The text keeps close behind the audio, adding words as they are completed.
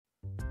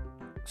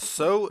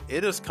So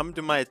it has come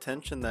to my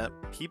attention that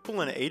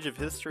people in Age of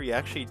History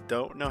actually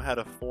don't know how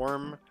to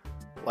form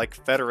like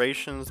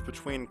federations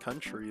between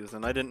countries,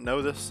 and I didn't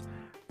know this.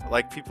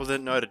 Like people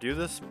didn't know how to do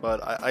this, but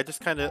I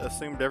just kind of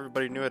assumed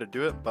everybody knew how to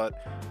do it. But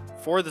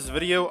for this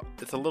video,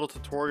 it's a little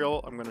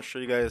tutorial. I'm going to show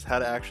you guys how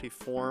to actually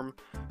form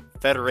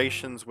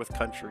federations with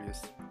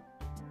countries.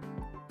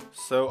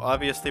 So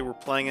obviously we're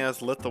playing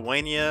as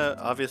Lithuania.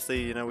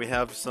 Obviously, we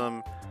have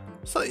some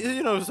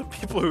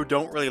people who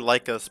don't really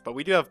like us, but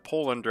we do have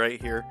Poland right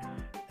here.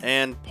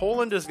 And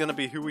Poland is going to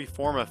be who we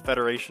form a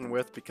federation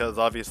with because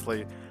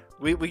obviously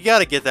we got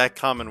to get that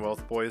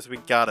Commonwealth, boys. We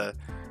got to.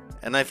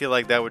 And I feel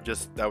like that would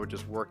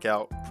just work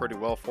out pretty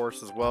well for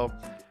us as well.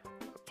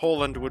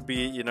 Poland would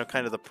be,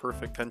 kind of the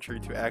perfect country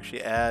to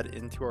actually add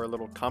into our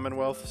little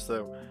Commonwealth.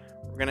 So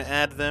we're going to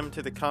add them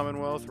to the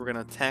Commonwealth. We're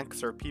going to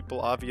tax our people,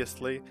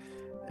 obviously,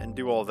 and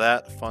do all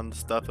that fun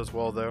stuff as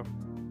well, though.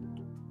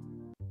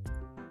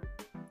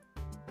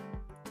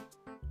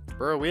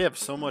 Bro, we have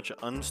so much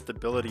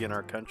instability in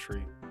our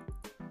country.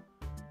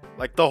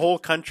 Like, the whole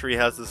country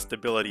has a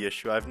stability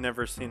issue. I've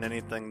never seen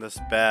anything this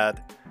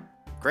bad.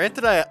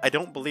 Granted, I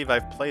don't believe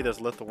I've played as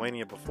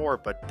Lithuania before,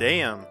 but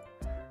damn,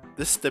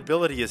 this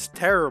stability is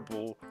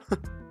terrible.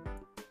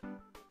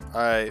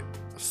 Alright,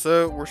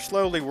 so we're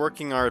slowly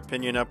working our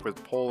opinion up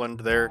with Poland.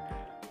 They're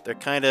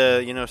kind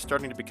of,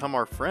 starting to become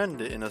our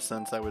friend, in a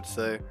sense, I would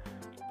say.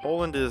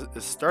 Poland is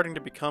starting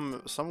to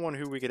become someone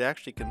who we could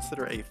actually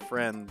consider a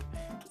friend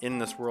in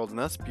this world, and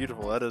that's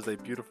beautiful. That is a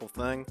beautiful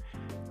thing.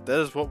 That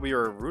is what we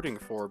are rooting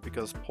for,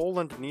 because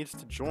Poland needs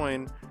to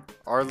join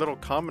our little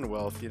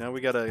Commonwealth.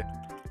 We gotta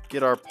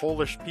get our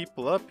Polish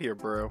people up here,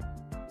 bro.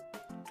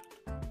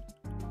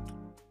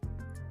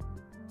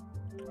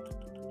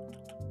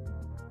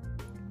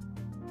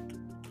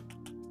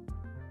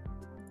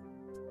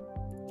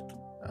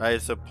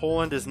 Alright, so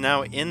Poland is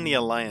now in the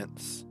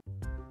alliance.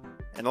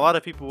 And a lot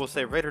of people will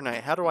say, Raider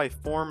Knight, how do I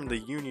form the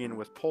union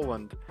with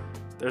Poland?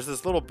 There's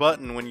this little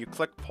button when you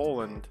click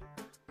Poland.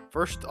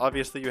 First,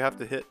 obviously, you have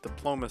to hit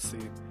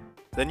diplomacy.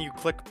 Then you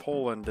click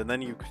Poland, and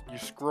then you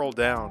scroll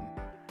down.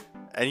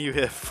 And you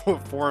hit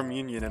form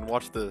union, and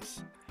watch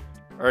this.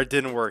 Or it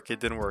didn't work,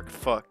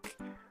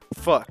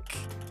 Fuck.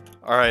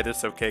 Alright,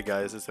 it's okay,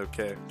 guys, it's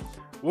okay.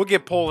 We'll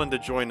get Poland to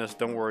join us,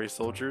 don't worry,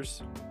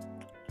 soldiers.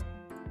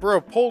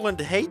 Bro, Poland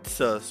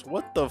hates us.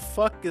 What the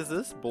fuck is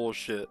this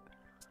bullshit?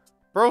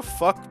 Bro,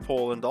 fuck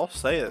Poland, I'll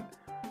say it.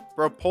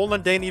 Bro,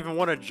 Poland ain't even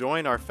want to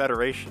join our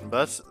federation,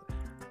 but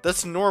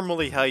that's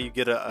normally how you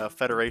get a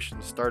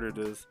federation started,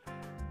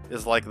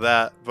 is like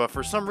that. But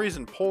for some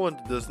reason, Poland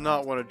does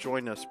not want to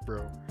join us,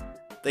 bro.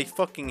 They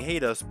fucking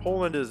hate us.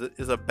 Poland is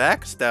a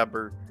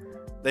backstabber.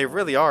 They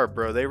really are,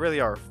 bro. They really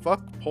are.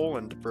 Fuck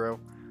Poland, bro.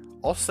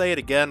 I'll say it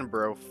again,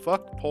 bro.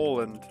 Fuck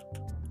Poland.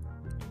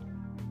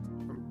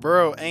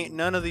 Bro, ain't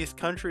none of these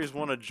countries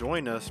want to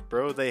join us,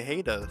 bro. They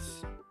hate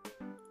us.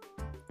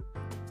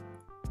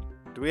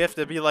 Do we have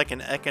to be like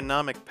an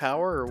economic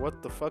power, or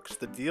what the fuck's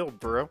the deal,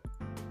 bro?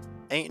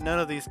 Ain't none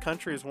of these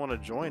countries want to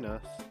join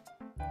us.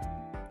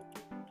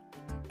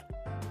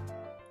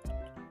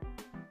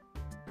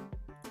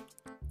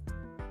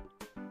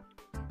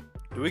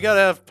 Do we gotta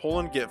have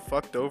Poland get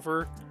fucked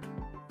over?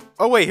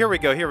 Oh wait, here we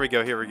go.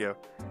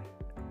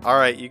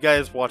 Alright, you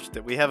guys watched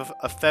it. We have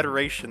a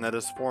federation that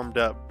is formed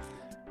up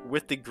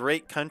with the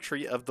great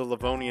country of the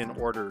Livonian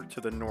Order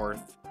to the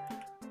north.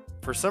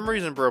 For some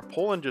reason, bro,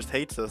 Poland just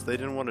hates us. They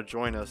didn't want to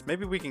join us.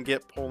 Maybe we can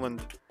get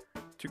Poland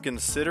to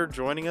consider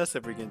joining us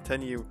if we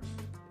continue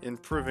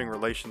improving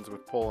relations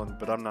with Poland,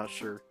 but I'm not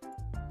sure.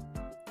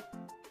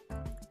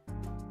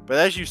 But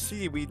as you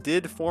see, we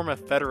did form a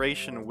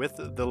federation with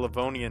the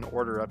Livonian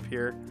Order up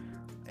here.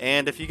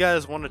 And if you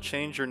guys want to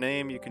change your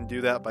name, you can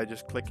do that by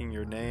just clicking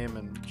your name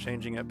and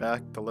changing it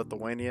back to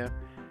Lithuania.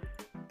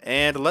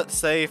 And let's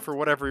say, for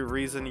whatever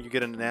reason, you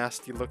get a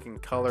nasty looking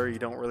color, you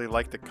don't really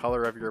like the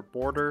color of your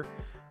border,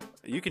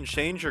 you can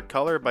change your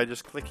color by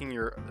just clicking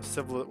your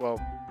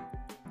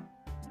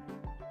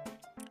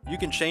you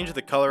can change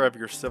the color of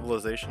your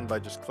civilization by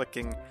just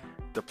clicking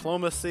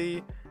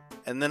diplomacy,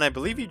 and then I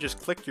believe you just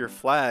click your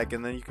flag,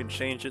 and then you can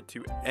change it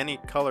to any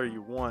color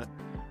you want,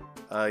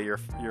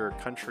 your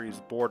country's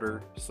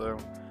border. So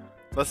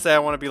let's say I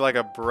want to be like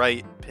a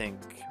bright pink,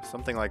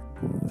 something like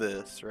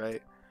this,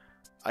 right?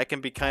 I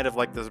can be kind of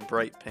like this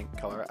bright pink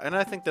color, and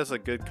I think that's a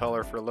good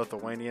color for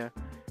Lithuania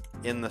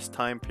in this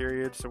time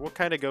period, so we'll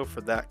kind of go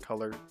for that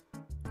color.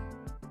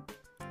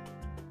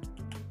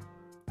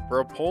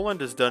 Bro, Poland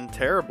has done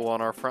terrible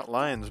on our front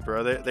lines,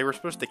 bro. They were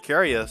supposed to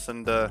carry us,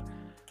 and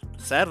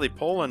sadly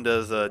Poland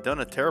has done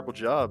a terrible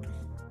job.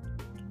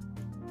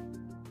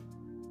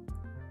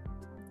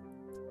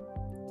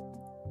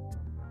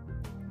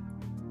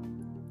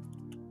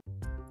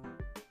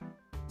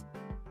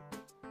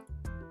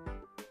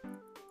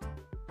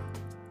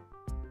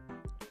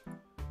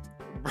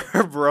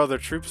 Bro, the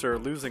troops are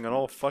losing on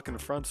all fucking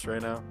fronts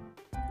right now.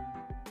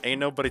 Ain't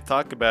nobody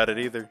talk about it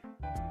either.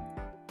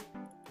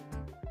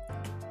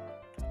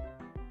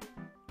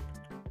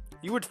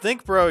 You would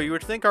think, bro,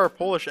 our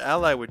Polish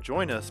ally would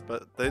join us,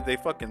 but they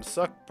fucking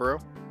suck, bro.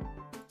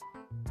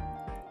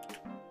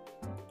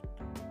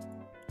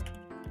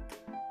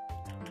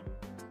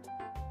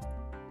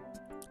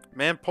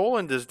 Man,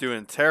 Poland is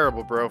doing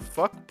terrible, bro.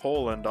 Fuck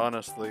Poland,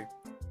 honestly.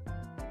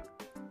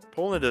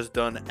 Poland has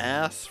done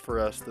ass for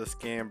us this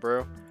game,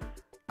 bro.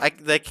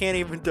 They can't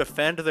even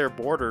defend their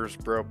borders,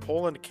 bro.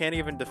 Poland can't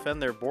even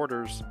defend their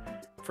borders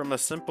from a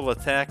simple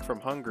attack from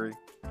Hungary.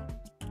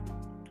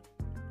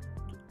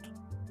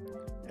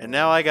 And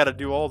now I gotta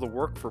do all the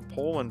work for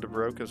Poland,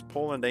 bro, because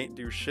Poland ain't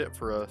do shit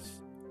for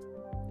us.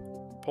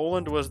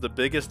 Poland was the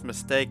biggest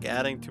mistake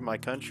adding to my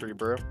country,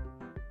 bro.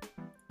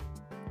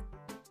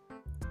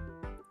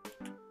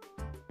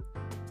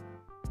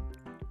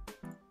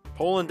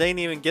 Poland ain't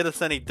even get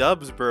us any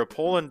dubs, bro.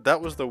 Poland, that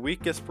was the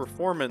weakest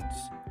performance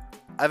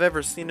I've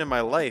ever seen in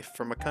my life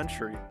from a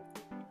country.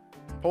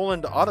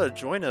 Poland ought to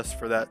join us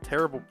for that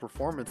terrible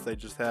performance they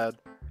just had.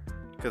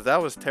 Because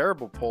that was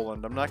terrible,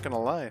 Poland, I'm not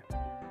gonna lie.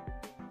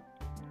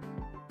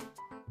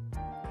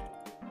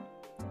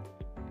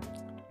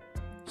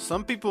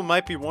 Some people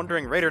might be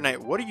wondering, Raider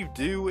Knight, what do you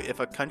do if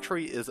a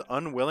country is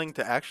unwilling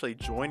to actually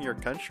join your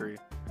country?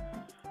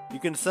 You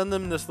can send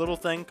them this little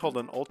thing called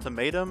an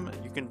ultimatum.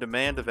 You can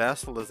demand a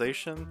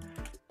vassalization.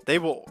 They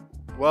will,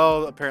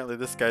 well, apparently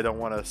this guy don't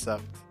want to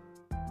accept.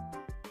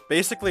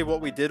 Basically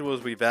what we did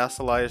was we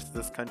vassalized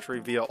this country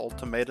via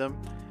ultimatum,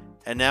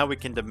 and now we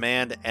can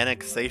demand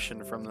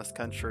annexation from this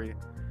country.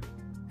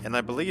 And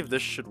I believe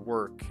this should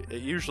work.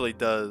 It usually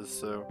does,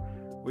 so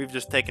we've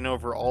just taken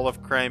over all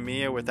of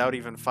Crimea without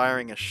even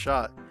firing a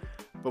shot.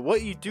 But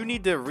what you do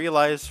need to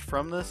realize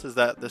from this is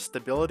that the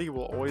stability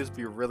will always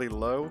be really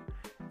low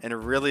and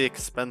really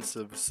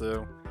expensive,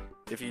 so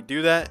if you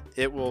do that,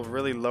 it will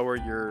really lower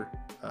your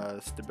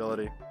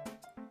stability.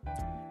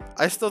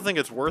 I still think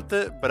it's worth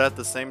it, but at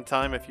the same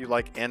time, if you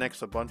like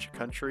annex a bunch of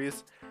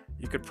countries,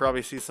 you could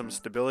probably see some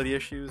stability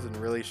issues and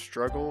really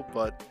struggle,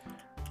 but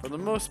for the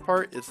most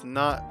part, it's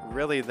not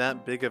really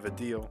that big of a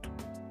deal.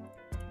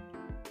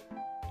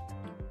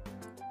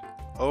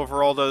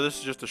 Overall though, this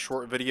is just a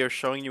short video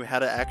showing you how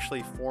to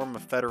actually form a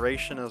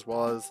federation as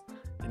well as,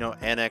 you know,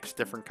 annex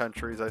different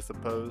countries, I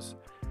suppose.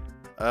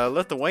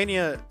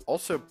 Lithuania,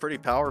 also pretty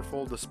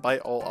powerful despite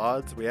all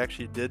odds. We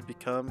actually did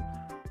become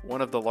one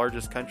of the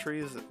largest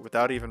countries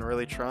without even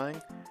really trying.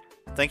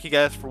 Thank you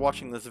guys for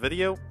watching this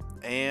video,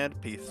 and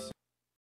peace.